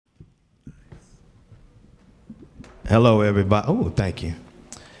Hello, everybody. Oh, thank you.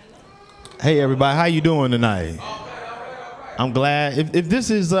 Hey, everybody. How you doing tonight? I'm glad. If this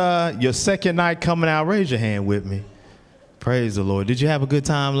is your second night coming out, raise your hand with me. Praise the Lord. Did you have a good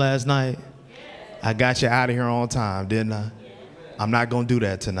time last night? I got you out of here on time, didn't I? I'm not going to do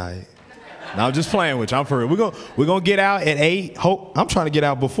that tonight. No, I'm just playing with you. I'm for real. We're gonna get out at 8. I'm trying to get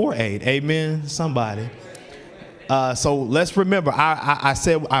out before 8. Amen, somebody. So let's remember, I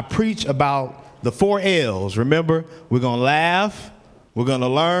said I preach about the 4 L's. Remember, we're going to laugh, we're going to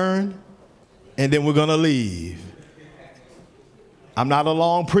learn, and then we're going to leave. I'm not a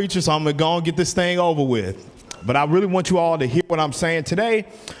long preacher, so I'm going to go and get this thing over with. But I really want you all to hear what I'm saying today.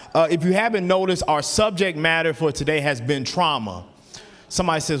 If you haven't noticed, our subject matter for today has been trauma.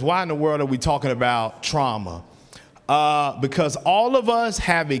 Somebody says, why in the world are we talking about trauma? Because all of us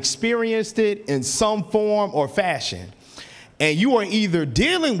have experienced it in some form or fashion. And you are either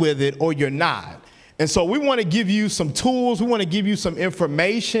dealing with it or you're not. And so we want to give you some tools. We want to give you some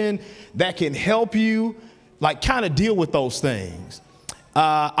information that can help you like kind of deal with those things.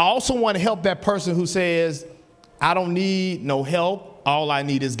 I also want to help that person who says, I don't need no help. All I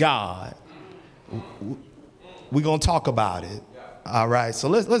need is God. We're going to talk about it. All right. So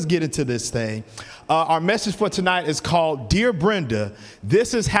let's get into this thing. Our message for tonight is called Dear Brenda,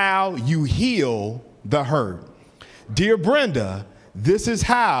 This is How You Heal the Hurt. Dear Brenda, this is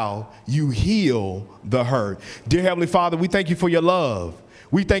how you heal the hurt. Dear Heavenly Father, we thank you for your love.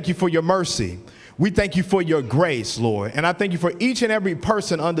 We thank you for your mercy. We thank you for your grace, Lord. And I thank you for each and every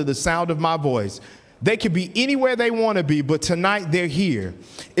person under the sound of my voice. They could be anywhere they want to be, but tonight they're here.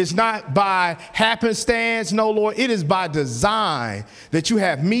 It's not by happenstance, no, Lord. It is by design that you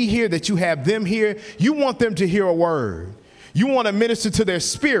have me here, that you have them here. You want them to hear a word. You want to minister to their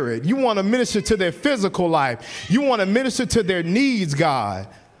spirit. You want to minister to their physical life. You want to minister to their needs, God.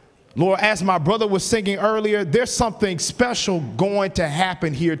 Lord, as my brother was singing earlier, there's something special going to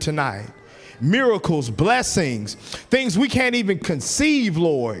happen here tonight. Miracles, blessings, things we can't even conceive,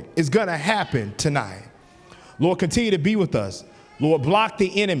 Lord, is going to happen tonight. Lord, continue to be with us. Lord, block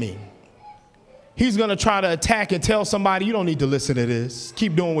the enemy. He's going to try to attack and tell somebody, you don't need to listen to this.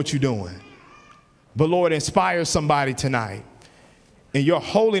 Keep doing what you're doing. But Lord, inspire somebody tonight. In your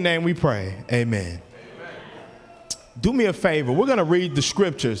holy name we pray. Amen. Amen. Do me a favor. We're going to read the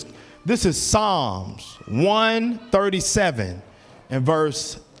scriptures. This is Psalms 137 and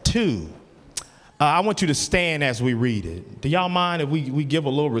verse 2. I want you to stand as we read it. Do y'all mind if we give a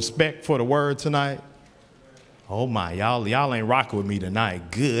little respect for the word tonight? Oh my, y'all ain't rocking with me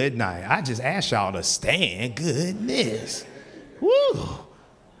tonight. Good night. I just asked y'all to stand. Goodness. Woo.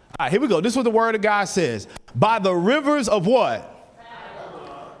 All right, here we go. This is what the word of God says. By the rivers of what?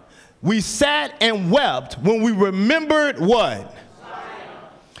 We sat and wept when we remembered what?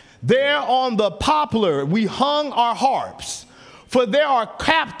 There on the poplar we hung our harps. For there are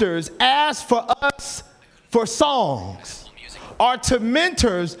captors asked for us for songs. Our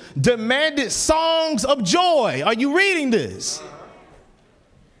tormentors demanded songs of joy. Are you reading this?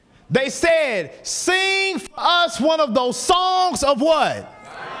 They said, sing for us one of those songs of what?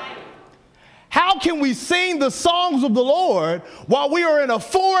 How can we sing the songs of the Lord while we are in a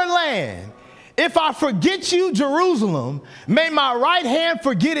foreign land? If I forget you, Jerusalem, may my right hand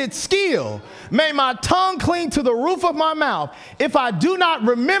forget its skill. May my tongue cling to the roof of my mouth. If I do not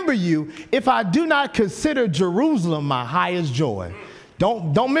remember you, if I do not consider Jerusalem my highest joy.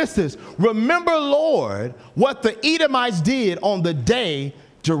 Don't miss this. Remember, Lord, what the Edomites did on the day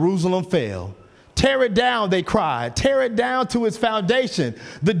Jerusalem fell. Tear it down, they cried. Tear it down to its foundation.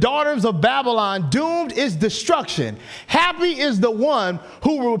 The daughters of Babylon doomed its destruction. Happy is the one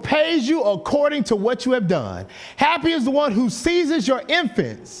who repays you according to what you have done. Happy is the one who seizes your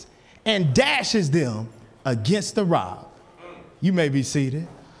infants and dashes them against the rock. You may be seated.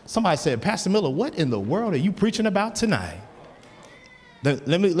 Somebody said, Pastor Miller, what in the world are you preaching about tonight? Let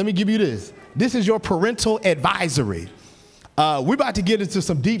me give you this. This is your parental advisory. We're about to get into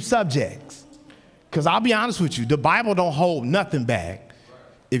some deep subjects. Because I'll be honest with you, the Bible don't hold nothing back.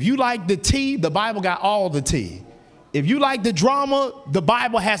 If you like the tea, the Bible got all the tea. If you like the drama, the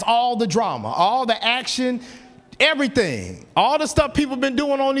Bible has all the drama, all the action, everything. All the stuff people been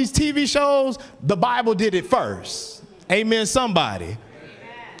doing on these TV shows, the Bible did it first. Amen, somebody. Amen.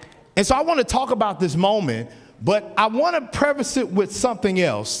 And so I want to talk about this moment, but I want to preface it with something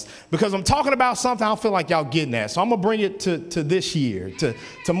else because I'm talking about something I don't feel like y'all getting at. So I'm going to bring it to this year,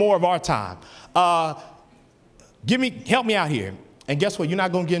 to more of our time. Help me out here. And guess what? You're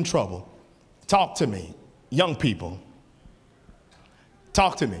not going to get in trouble. Talk to me. Young people.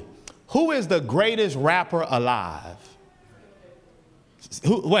 Talk to me. Who is the greatest rapper alive?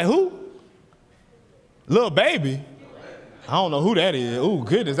 Who? Lil Baby. I don't know who that is. Oh,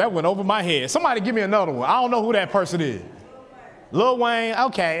 goodness, that went over my head. Somebody give me another one. I don't know who that person is. Lil Wayne,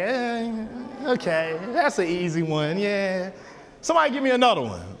 okay, okay, that's an easy one, yeah. Somebody give me another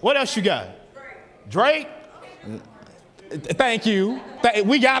one. What else you got? Drake? Thank you.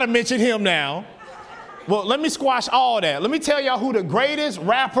 We got to mention him now. Well, let me squash all that. Let me tell y'all who the greatest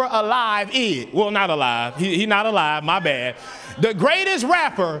rapper alive is. Well, not alive. He not alive, my bad. The greatest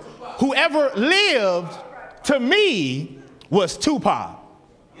rapper who ever lived, to me, was Tupac.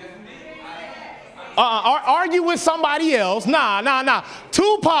 Argue with somebody else. Nah.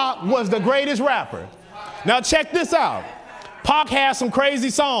 Tupac was the greatest rapper. Now check this out. Pac has some crazy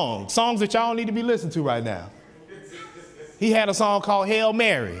songs that y'all don't need to be listening to right now. He had a song called Hail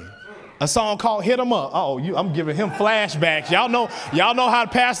Mary. A song called Hit 'Em Up. I'm giving him flashbacks. Y'all know how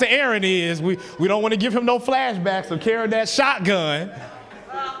Pastor Aaron is. We don't want to give him no flashbacks of carrying that shotgun.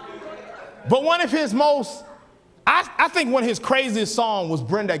 But one of his most, I think one of his craziest songs was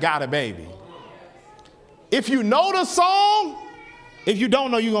Brenda Got a Baby. If you know the song, if you don't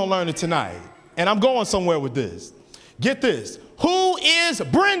know, you're going to learn it tonight. And I'm going somewhere with this. Get this. Who is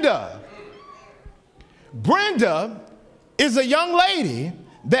Brenda? Brenda is a young lady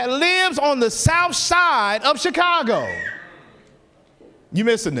that lives on the south side of Chicago. You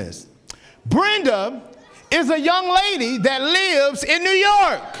missing this? Brenda is a young lady that lives in New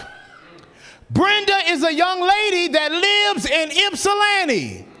York. Brenda is a young lady that lives in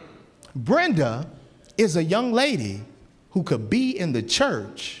Ypsilanti. Brenda is a young lady who could be in the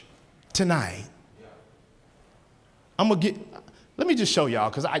church tonight. Let me just show y'all,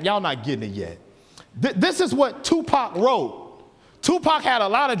 because y'all not getting it yet. This is what Tupac wrote. Tupac had a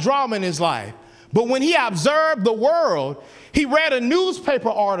lot of drama in his life, but when he observed the world, he read a newspaper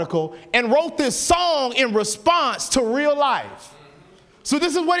article and wrote this song in response to real life. So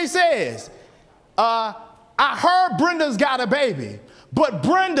this is what he says. I heard Brenda's got a baby, but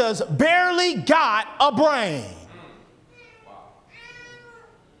Brenda's barely got a brain.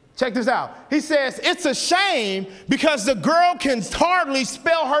 Check this out. He says, it's a shame because the girl can hardly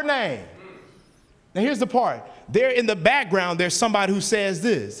spell her name. Now here's the part. There in the background, there's somebody who says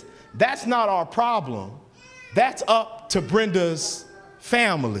this. That's not our problem. That's up to Brenda's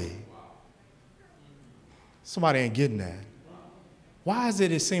family. Somebody ain't getting that. Why is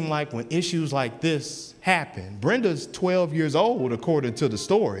it seem like when issues like this happen, Brenda's 12 years old, according to the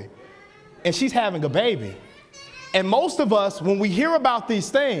story, and she's having a baby. And most of us, when we hear about these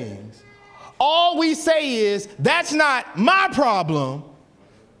things, all we say is, that's not my problem,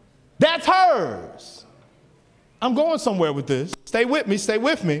 that's hers. I'm going somewhere with this. Stay with me, stay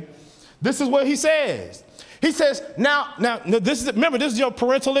with me. This is what he says. He says, now remember, this is your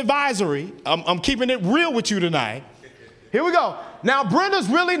parental advisory. I'm keeping it real with you tonight. Here we go. Now, Brenda's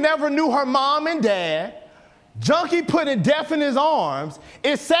really never knew her mom and dad. Junkie putting death in his arms.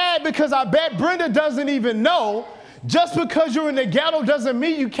 It's sad because I bet Brenda doesn't even know. Just because you're in the ghetto doesn't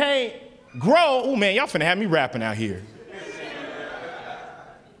mean you can't grow. Oh, man, y'all finna have me rapping out here.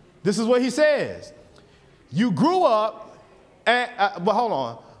 This is what he says. You grew up, but hold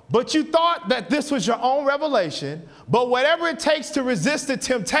on. But you thought that this was your own revelation. But whatever it takes to resist the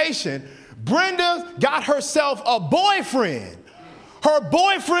temptation, Brenda got herself a boyfriend. Her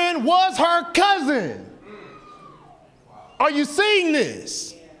boyfriend was her cousin. Are you seeing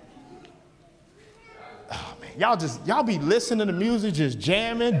this? Oh, man, y'all be listening to music, just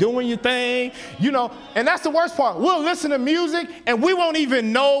jamming, doing your thing, you know, and that's the worst part. We'll listen to music and we won't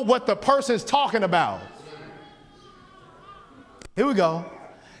even know what the person's talking about. Here we go.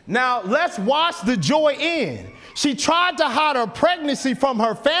 Now, let's watch the joy end. She tried to hide her pregnancy from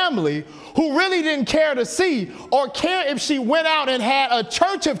her family, who really didn't care to see or care if she went out and had a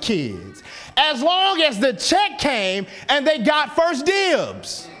church of kids, as long as the check came and they got first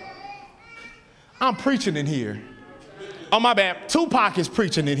dibs. I'm preaching in here. Oh, my bad. Tupac is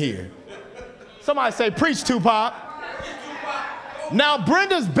preaching in here. Somebody say, preach, Tupac. Now,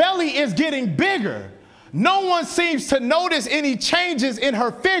 Brenda's belly is getting bigger. No one seems to notice any changes in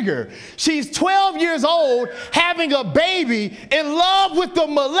her figure. She's 12 years old, having a baby, in love with the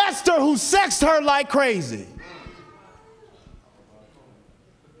molester who sexed her like crazy.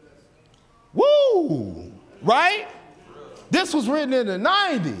 Woo! Right? This was written in the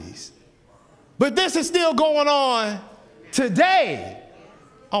 90s. But this is still going on today.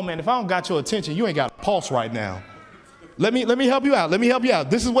 Oh, man, if I don't got your attention, you ain't got a pulse right now. Let me help you out. Let me help you out.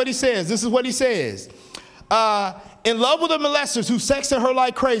 This is what he says. This is what he says. in love with the molesters who sexted her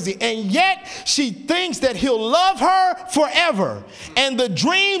like crazy, and yet she thinks that he'll love her forever. And the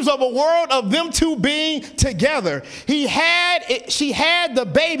dreams of a world of them two being together. She had the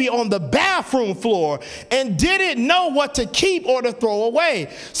baby on the bathroom floor and didn't know what to keep or to throw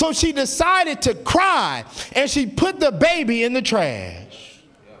away. So she decided to cry, and she put the baby in the trash.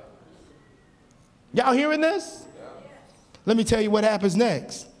 Y'all hearing this? Let me tell you what happens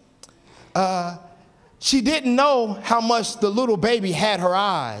next. She didn't know how much the little baby had her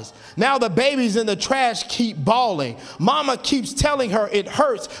eyes. Now the babies in the trash keep bawling. Mama keeps telling her it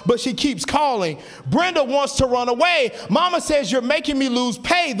hurts, but she keeps calling. Brenda wants to run away. Mama says, you're making me lose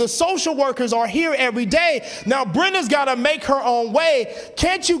pay. The social workers are here every day. Now Brenda's got to make her own way.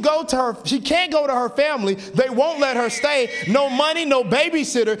 Can't you go to her? She can't go to her family. They won't let her stay. No money, no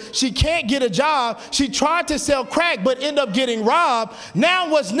babysitter. She can't get a job. She tried to sell crack, but ended up getting robbed. Now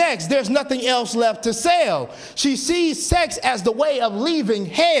what's next? There's nothing else left to sell. She sees sex as the way of leaving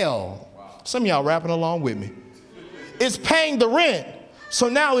hell. Wow. Some of y'all rapping along with me. It's paying the rent, so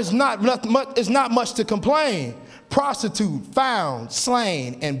now it's not much to complain. Prostitute, found,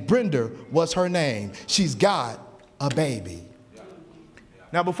 slain, and Brenda was her name. She's got a baby.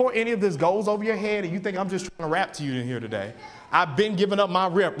 Now, before any of this goes over your head and you think I'm just trying to rap to you in here today, I've been giving up my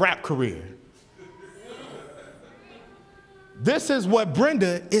rap career. This is what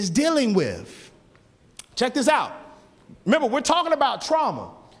Brenda is dealing with. Check this out. Remember, we're talking about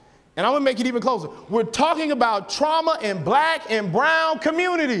trauma, and I'm going to make it even closer. We're talking about trauma in black and brown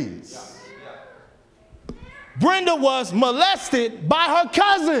communities. Brenda was molested by her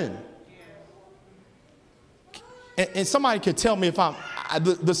cousin. And somebody could tell me if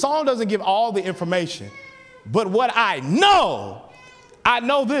the song doesn't give all the information, but what I know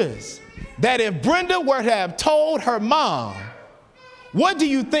this, that if Brenda were to have told her mom, what do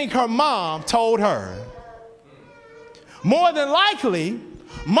you think her mom told her? More than likely,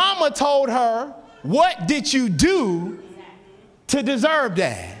 mama told her, what did you do to deserve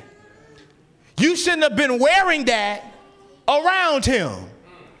that? You shouldn't have been wearing that around him.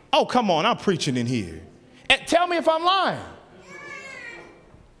 Oh, come on, I'm preaching in here. And tell me if I'm lying.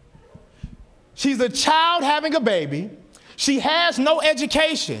 She's a child having a baby. She has no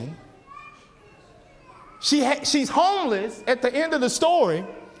education. She's homeless at the end of the story.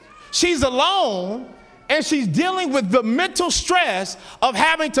 She's alone. And she's dealing with the mental stress of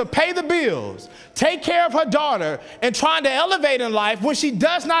having to pay the bills, take care of her daughter, and trying to elevate in life when she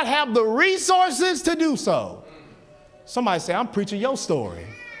does not have the resources to do so. Somebody say, I'm preaching your story.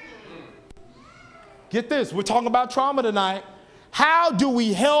 Get this, we're talking about trauma tonight. How do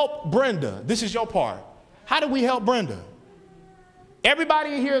we help Brenda? This is your part. How do we help Brenda?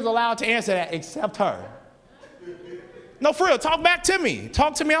 Everybody in here is allowed to answer that except her. No, for real, talk back to me.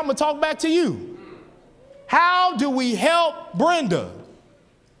 Talk to me, I'm going to talk back to you. How do we help Brenda?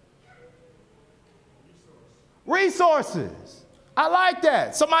 Resources. I like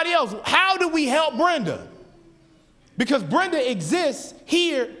that. Somebody else. How do we help Brenda? Because Brenda exists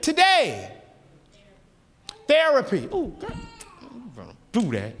here today. Therapy. Ooh,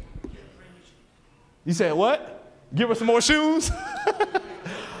 do that. You said what? Give her some more shoes?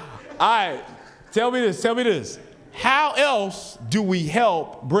 All right. Tell me this. How else do we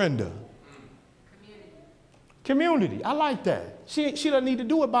help Brenda? Community. I like that. She doesn't need to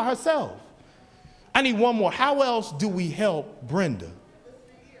do it by herself. I need one more. How else do we help Brenda?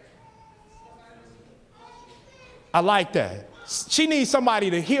 I like that. She needs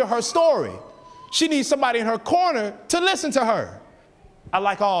somebody to hear her story. She needs somebody in her corner to listen to her. I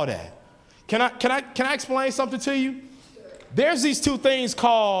like all that. Can I explain something to you? There's these two things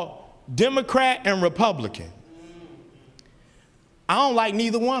called Democrat and Republican. I don't like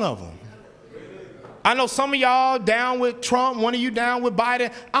neither one of them. I know some of y'all down with Trump, one of you down with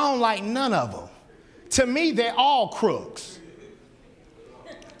Biden. I don't like none of them. To me, they're all crooks.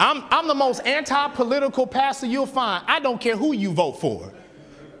 I'm the most anti-political pastor you'll find. I don't care who you vote for.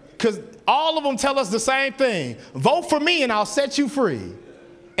 Because all of them tell us the same thing. Vote for me and I'll set you free.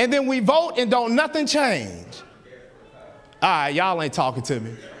 And then we vote and don't nothing change. All right, y'all ain't talking to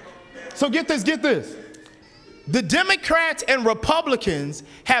me. So get this. The Democrats and Republicans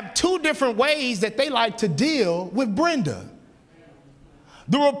have two different ways that they like to deal with Brenda.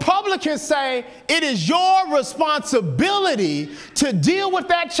 The Republicans say it is your responsibility to deal with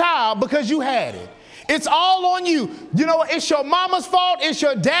that child because you had it. It's all on you. You know, it's your mama's fault. It's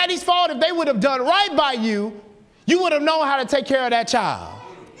your daddy's fault. If they would have done right by you, you would have known how to take care of that child.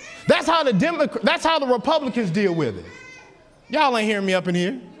 That's how the Republicans deal with it. Y'all ain't hearing me up in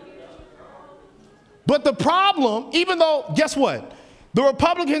here. But the problem, even though, guess what? The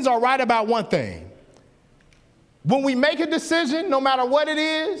Republicans are right about one thing. when we make a decision, no matter what it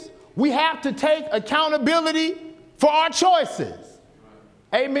is, we have to take accountability for our choices.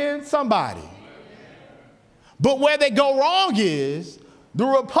 Amen, somebody. But where they go wrong is the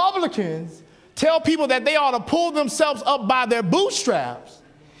Republicans tell people that they ought to pull themselves up by their bootstraps,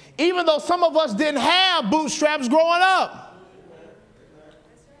 even though some of us didn't have bootstraps growing up.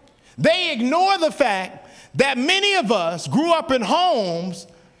 They ignore the fact that many of us grew up in homes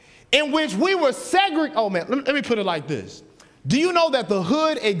in which we were segregated. Oh man, let me put it like this. Do you know that the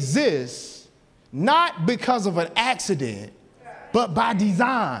hood exists not because of an accident, but by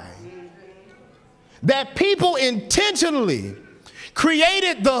design? That people intentionally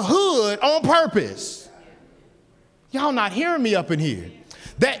created the hood on purpose. Y'all not hearing me up in here.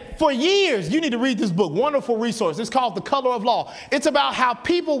 That for years, you need to read this book, wonderful resource. It's called The Color of Law. It's about how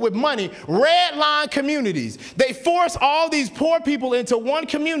people with money redline communities. They force all these poor people into one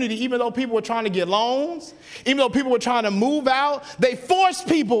community, even though people were trying to get loans, even though people were trying to move out. They forced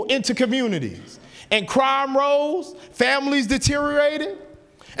people into communities. And crime rose, families deteriorated.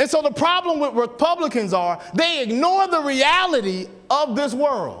 And so the problem with Republicans are they ignore the reality of this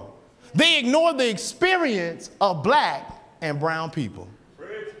world. They ignore the experience of black and brown people.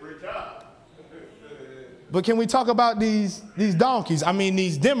 But can we talk about these donkeys? I mean,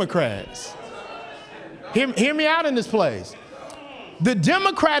 these Democrats. Hear me out in this place. The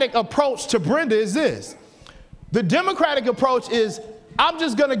Democratic approach to Brenda is this. The Democratic approach is, I'm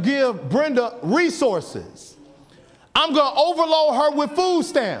just going to give Brenda resources. I'm going to overload her with food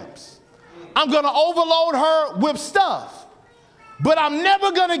stamps. I'm going to overload her with stuff. But I'm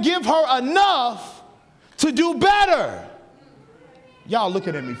never going to give her enough to do better. Y'all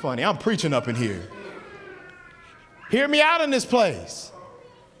looking at me funny. I'm preaching up in here. Hear me out in this place.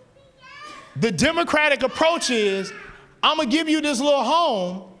 The Democratic approach is, I'm going to give you this little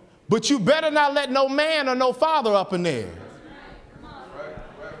home, but you better not let no man or no father up in there.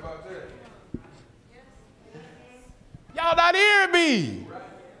 Y'all not hearing me.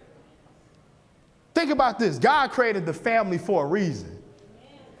 Think about this. God created the family for a reason.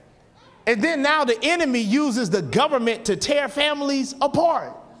 And then now the enemy uses the government to tear families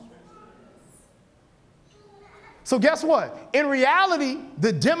apart. So guess what? In reality,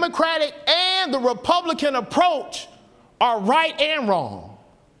 the Democratic and the Republican approach are right and wrong.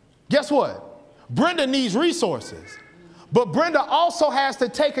 Guess what? Brenda needs resources. But Brenda also has to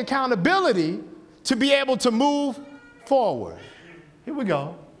take accountability to be able to move forward. Here we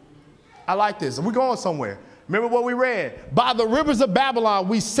go. I like this. We're going somewhere. Remember what we read? By the rivers of Babylon,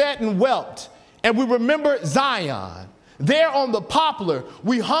 we sat and wept, and we remembered Zion. There on the poplar,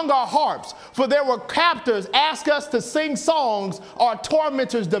 we hung our harps, for there were captors asked us to sing songs. Our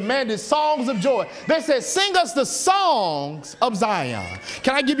tormentors demanded songs of joy. They said, sing us the songs of Zion.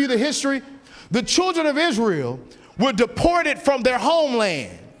 Can I give you the history? The children of Israel were deported from their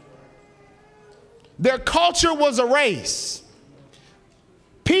homeland. Their culture was erased.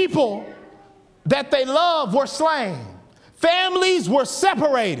 People that they loved were slain. Families were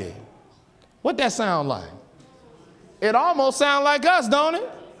separated. What that sound like? It almost sounds like us, don't it?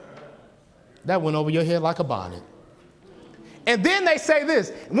 That went over your head like a bonnet. And then they say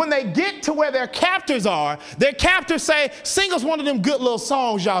this. When they get to where their captors are, their captors say, sing us one of them good little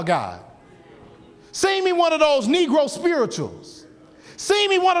songs y'all got. Sing me one of those Negro spirituals. Sing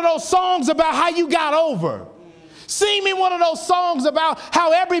me one of those songs about how you got over. Sing me one of those songs about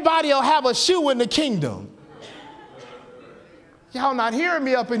how everybody will have a shoe in the kingdom. Y'all not hearing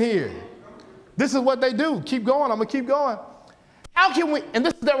me up in here. This is what they do. Keep going. I'm going to keep going. How can we, and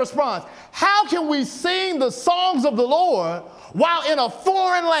this is their response, how can we sing the songs of the Lord while in a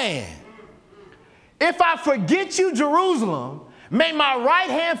foreign land? If I forget you, Jerusalem, may my right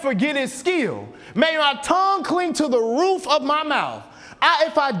hand forget its skill. May my tongue cling to the roof of my mouth.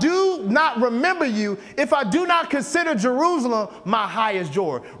 If I do not remember you, if I do not consider Jerusalem my highest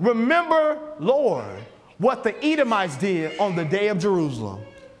joy. Remember, Lord, what the Edomites did on the day of Jerusalem.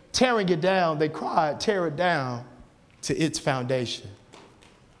 Tearing it down, they cried, tear it down to its foundation.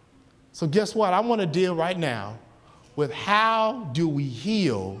 So guess what? I want to deal right now with how do we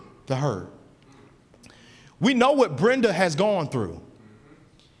heal the hurt. We know what Brenda has gone through.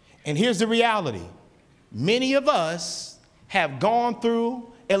 And here's the reality. Many of us have gone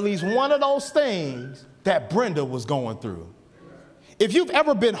through at least one of those things that Brenda was going through. If you've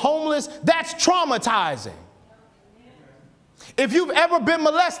ever been homeless, that's traumatizing. If you've ever been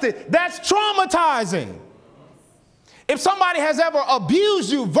molested, that's traumatizing. If somebody has ever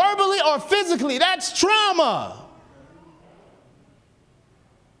abused you verbally or physically, that's trauma.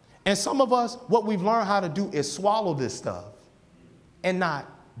 And some of us, what we've learned how to do is swallow this stuff and not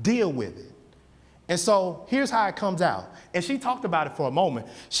deal with it. And so here's how it comes out. And she talked about it for a moment.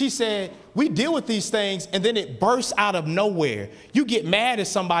 She said, we deal with these things and then it bursts out of nowhere. You get mad at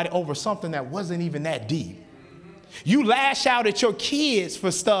somebody over something that wasn't even that deep. You lash out at your kids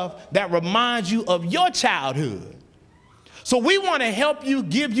for stuff that reminds you of your childhood. So we want to help you,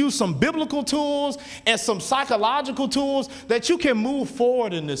 give you some biblical tools and some psychological tools that you can move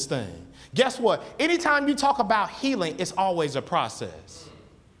forward in this thing. Guess what? Anytime you talk about healing, it's always a process.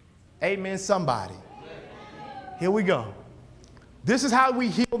 Amen, somebody. Here we go. This is how we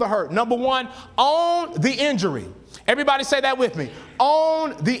heal the hurt. Number one, own the injury. Everybody say that with me.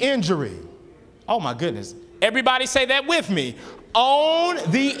 Own the injury. Oh, my goodness. Everybody say that with me. Own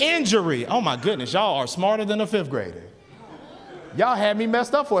the injury. Oh, my goodness. Y'all are smarter than a fifth grader. Y'all had me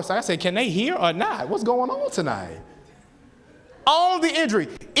messed up for a second. I said, can they hear or not? What's going on tonight? Own the injury.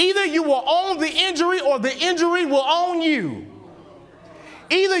 Either you will own the injury or the injury will own you.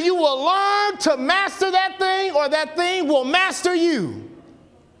 Either you will learn to master that thing or that thing will master you.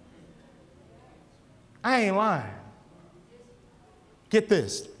 I ain't lying. Get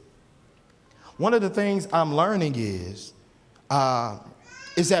this. One of the things I'm learning is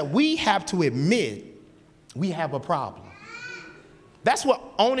that we have to admit we have a problem. That's what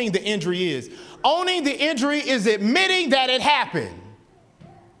owning the injury is. Owning the injury is admitting that it happened.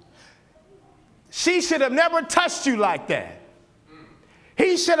 She should have never touched you like that.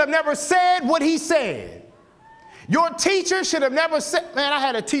 He should have never said what he said. Your teacher should have never said, man, I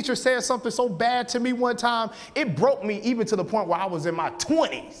had a teacher say something so bad to me one time, it broke me even to the point where I was in my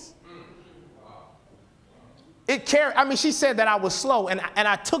 20s. She said that I was slow, and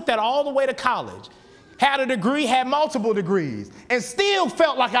I took that all the way to college. Had a degree, had multiple degrees, and still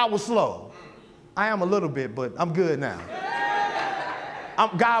felt like I was slow. I am a little bit, but I'm good now.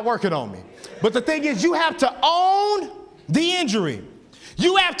 God working on me. But the thing is, you have to own the injury.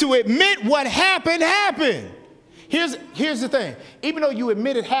 You have to admit what happened. Here's the thing. Even though you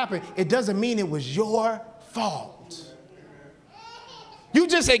admit it happened, it doesn't mean it was your fault. You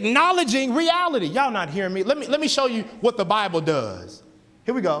just acknowledging reality. Y'all not hearing me. Let me show you what the Bible does.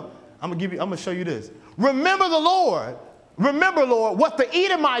 Here we go. I'm gonna show you this. Remember, Lord, what the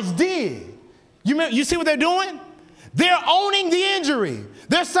Edomites did. You see what they're doing? They're owning the injury.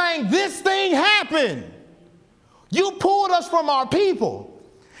 They're saying this thing happened. You pulled us from our people.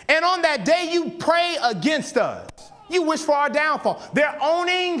 And on that day, you pray against us. You wish for our downfall. They're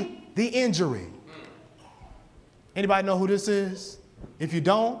owning the injury. Anybody know who this is? If you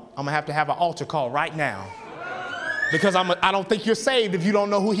don't, I'm going to have an altar call right now. Because I don't think you're saved if you don't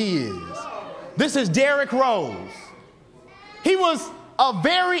know who he is. This is Derrick Rose. He was a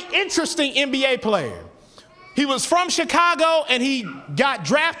very interesting NBA player. He was from Chicago, and he got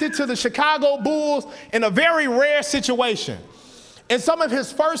drafted to the Chicago Bulls in a very rare situation. In some of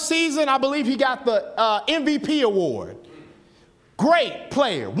his first season, I believe he got the MVP award. Great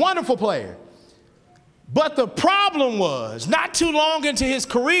player, wonderful player. But the problem was, not too long into his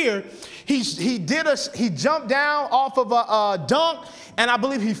career, he jumped down off of a dunk, and I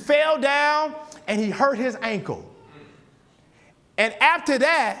believe he fell down, and he hurt his ankle. And after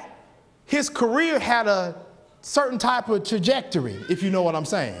that, his career had a certain type of trajectory, if you know what I'm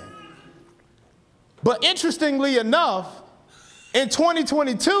saying. But interestingly enough, in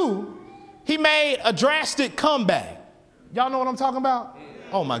 2022, he made a drastic comeback. Y'all know what I'm talking about?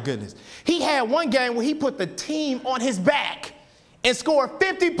 Oh my goodness. He had one game where he put the team on his back and scored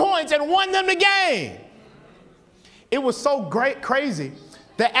 50 points and won them the game. It was so crazy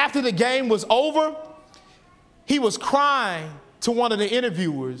that after the game was over, he was crying to one of the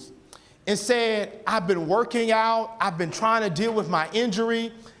interviewers and said, I've been working out, I've been trying to deal with my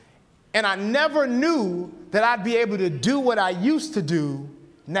injury, and I never knew that I'd be able to do what I used to do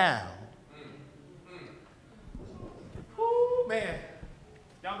now. Woo, man,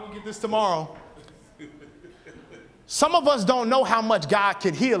 y'all gonna get this tomorrow. Some of us don't know how much God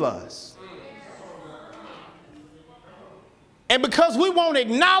can heal us. And because we won't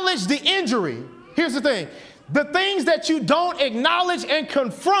acknowledge the injury, here's the thing. The things that you don't acknowledge and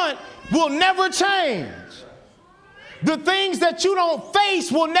confront will never change. The things that you don't face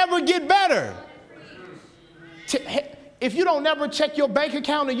will never get better. If you don't never check your bank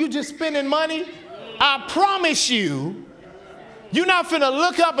account and you just spending money, I promise you, you're not finna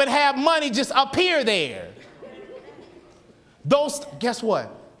look up and have money just appear there. Guess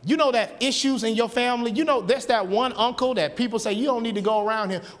what? You know that issues in your family, you know there's that one uncle that people say you don't need to go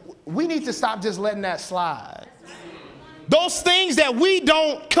around him. We need to stop just letting that slide. Those things that we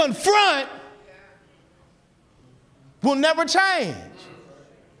don't confront will never change.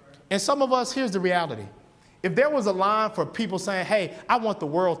 And some of us, here's the reality. If there was a line for people saying, hey, I want the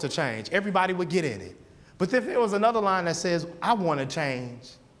world to change, everybody would get in it. But if there was another line that says, I want to change,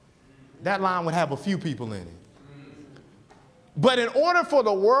 that line would have a few people in it. But in order for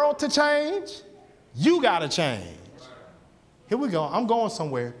the world to change, you got to change. Here we go. I'm going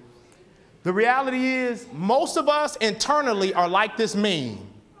somewhere. The reality is, most of us internally are like this meme.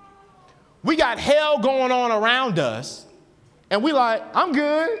 We got hell going on around us, and we like, I'm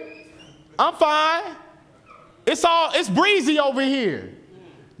good. I'm fine. It's breezy over here.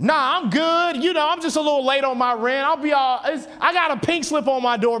 Nah, I'm good. You know, I'm just a little late on my rent. I got a pink slip on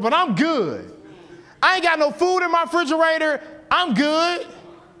my door, but I'm good. I ain't got no food in my refrigerator. I'm good.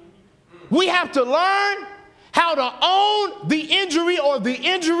 We have to learn how to own the injury, or the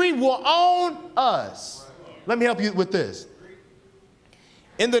injury will own us. Let me help you with this.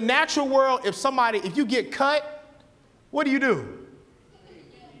 In the natural world, if you get cut, what do?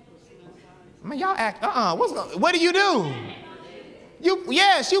 I mean, y'all act, what do?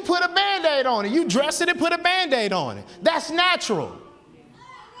 Yes, you put a Band-Aid on it. You dress it and put a Band-Aid on it. That's natural.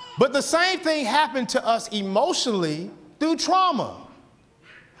 But the same thing happened to us emotionally through trauma.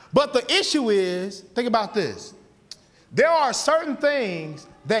 But the issue is, think about this. There are certain things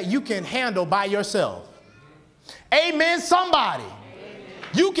that you can handle by yourself. Amen, somebody. Amen.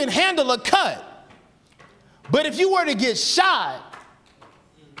 You can handle a cut. But if you were to get shot,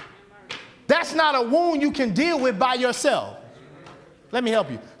 that's not a wound you can deal with by yourself. Let me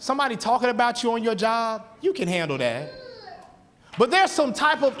help you. Somebody talking about you on your job, you can handle that. But there's some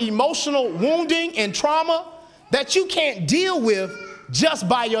type of emotional wounding and trauma that you can't deal with just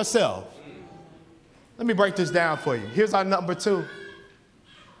by yourself. Let me break this down for you. Here's our number 2.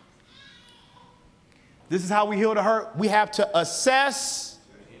 This is how we heal the hurt. We have to assess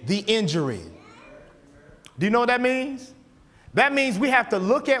the injury. Do you know what that means? That means we have to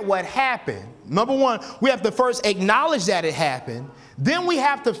look at what happened. Number 1, we have to first acknowledge that it happened. Then we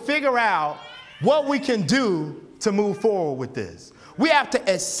have to figure out what we can do to move forward with this. We have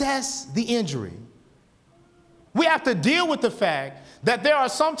to assess the injury. We have to deal with the fact that there are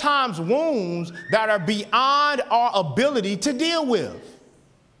sometimes wounds that are beyond our ability to deal with.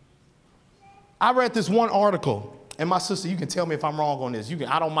 I read this one article, and my sister, you can tell me if I'm wrong on this.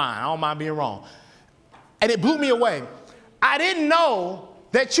 I don't mind being wrong. And it blew me away. I didn't know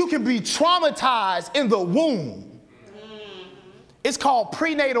that you can be traumatized in the womb. It's called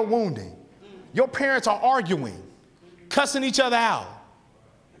prenatal wounding. Your parents are arguing, cussing each other out,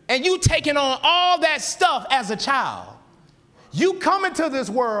 and you taking on all that stuff as a child. You come into this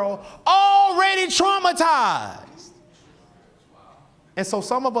world already traumatized. And so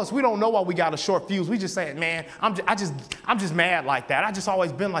some of us, we don't know why we got a short fuse. We just say, man, I'm just mad like that. I just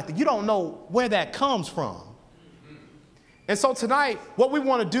always been like that. You don't know where that comes from. And so tonight, what we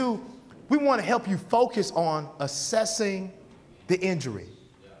want to do, we want to help you focus on assessing the injury.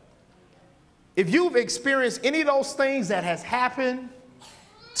 If you've experienced any of those things that has happened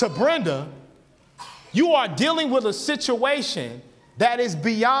to Brenda, you are dealing with a situation that is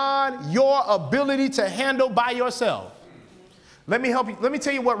beyond your ability to handle by yourself. Let me help you. Let me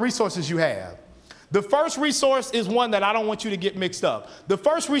tell you what resources you have. The first resource is one that I don't want you to get mixed up. The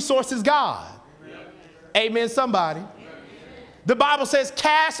first resource is God. Amen, somebody. The Bible says,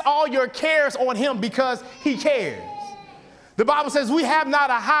 cast all your cares on him because he cares. The Bible says we have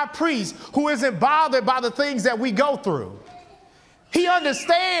not a high priest who isn't bothered by the things that we go through. He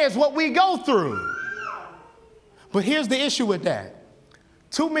understands what we go through. But here's the issue with that.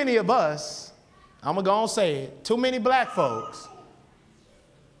 Too many of us, I'm going to go and say it, too many black folks,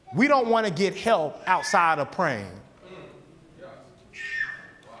 we don't want to get help outside of praying.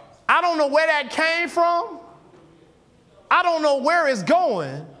 I don't know where that came from. I don't know where it's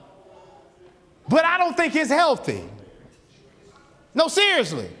going, but I don't think it's healthy. No,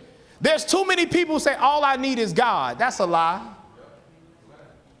 seriously. There's too many people who say, all I need is God. That's a lie.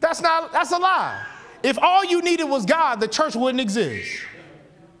 That's a lie. If all you needed was God, the church wouldn't exist.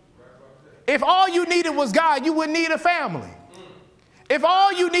 If all you needed was God, you wouldn't need a family. If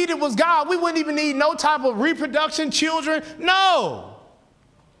all you needed was God, we wouldn't even need no type of reproduction, children. No.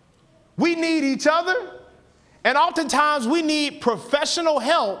 We need each other. And oftentimes we need professional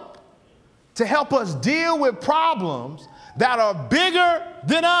help to help us deal with problems that are bigger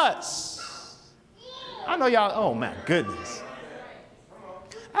than us. I know y'all, oh my goodness.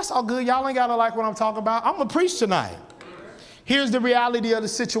 That's all good. Y'all ain't got to like what I'm talking about. I'm going to preach tonight. Here's the reality of the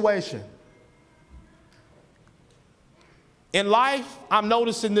situation. In life, I'm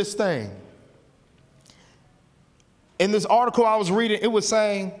noticing this thing. In this article I was reading, it was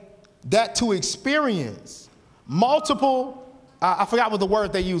saying that to experience multiple, I forgot what the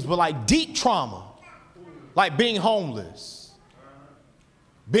word they used, but like deep trauma, like being homeless,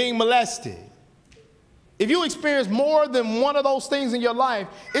 being molested. If you experience more than one of those things in your life,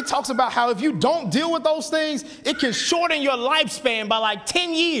 it talks about how if you don't deal with those things, it can shorten your lifespan by like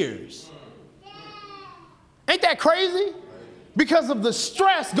 10 years. Ain't that crazy? Because of the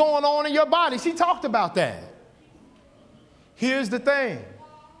stress going on in your body. She talked about that. Here's the thing.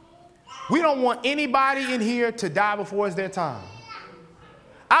 We don't want anybody in here to die before it's their time.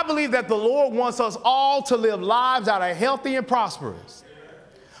 I believe that the Lord wants us all to live lives that are healthy and prosperous.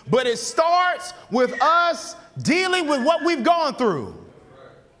 But it starts with us dealing with what we've gone through.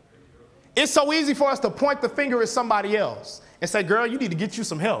 It's so easy for us to point the finger at somebody else and say, girl, you need to get you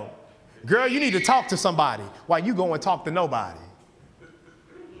some help. Girl, you need to talk to somebody while you go and talk to nobody.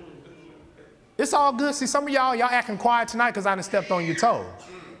 It's all good. See, some of y'all acting quiet tonight because I done stepped on your toe.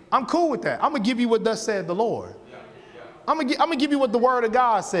 I'm cool with that. I'm going to give you what thus said the Lord. I'm going to give you what the word of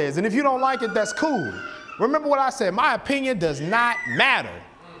God says. And if you don't like it, that's cool. Remember what I said. My opinion does not matter.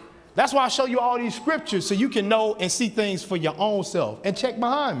 That's why I show you all these scriptures so you can know and see things for your own self and check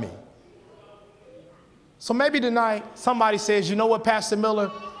behind me. So maybe tonight somebody says, you know what, Pastor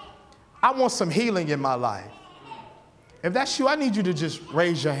Miller, I want some healing in my life. If that's you, I need you to just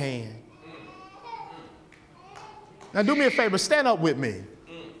raise your hand. Now do me a favor, stand up with me.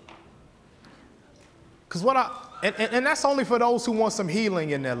 Because and that's only for those who want some healing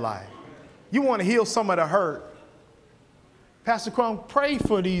in their life. You want to heal some of the hurt. Pastor Crumb, pray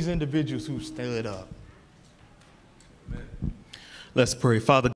for these individuals who stood up. Let's pray. Father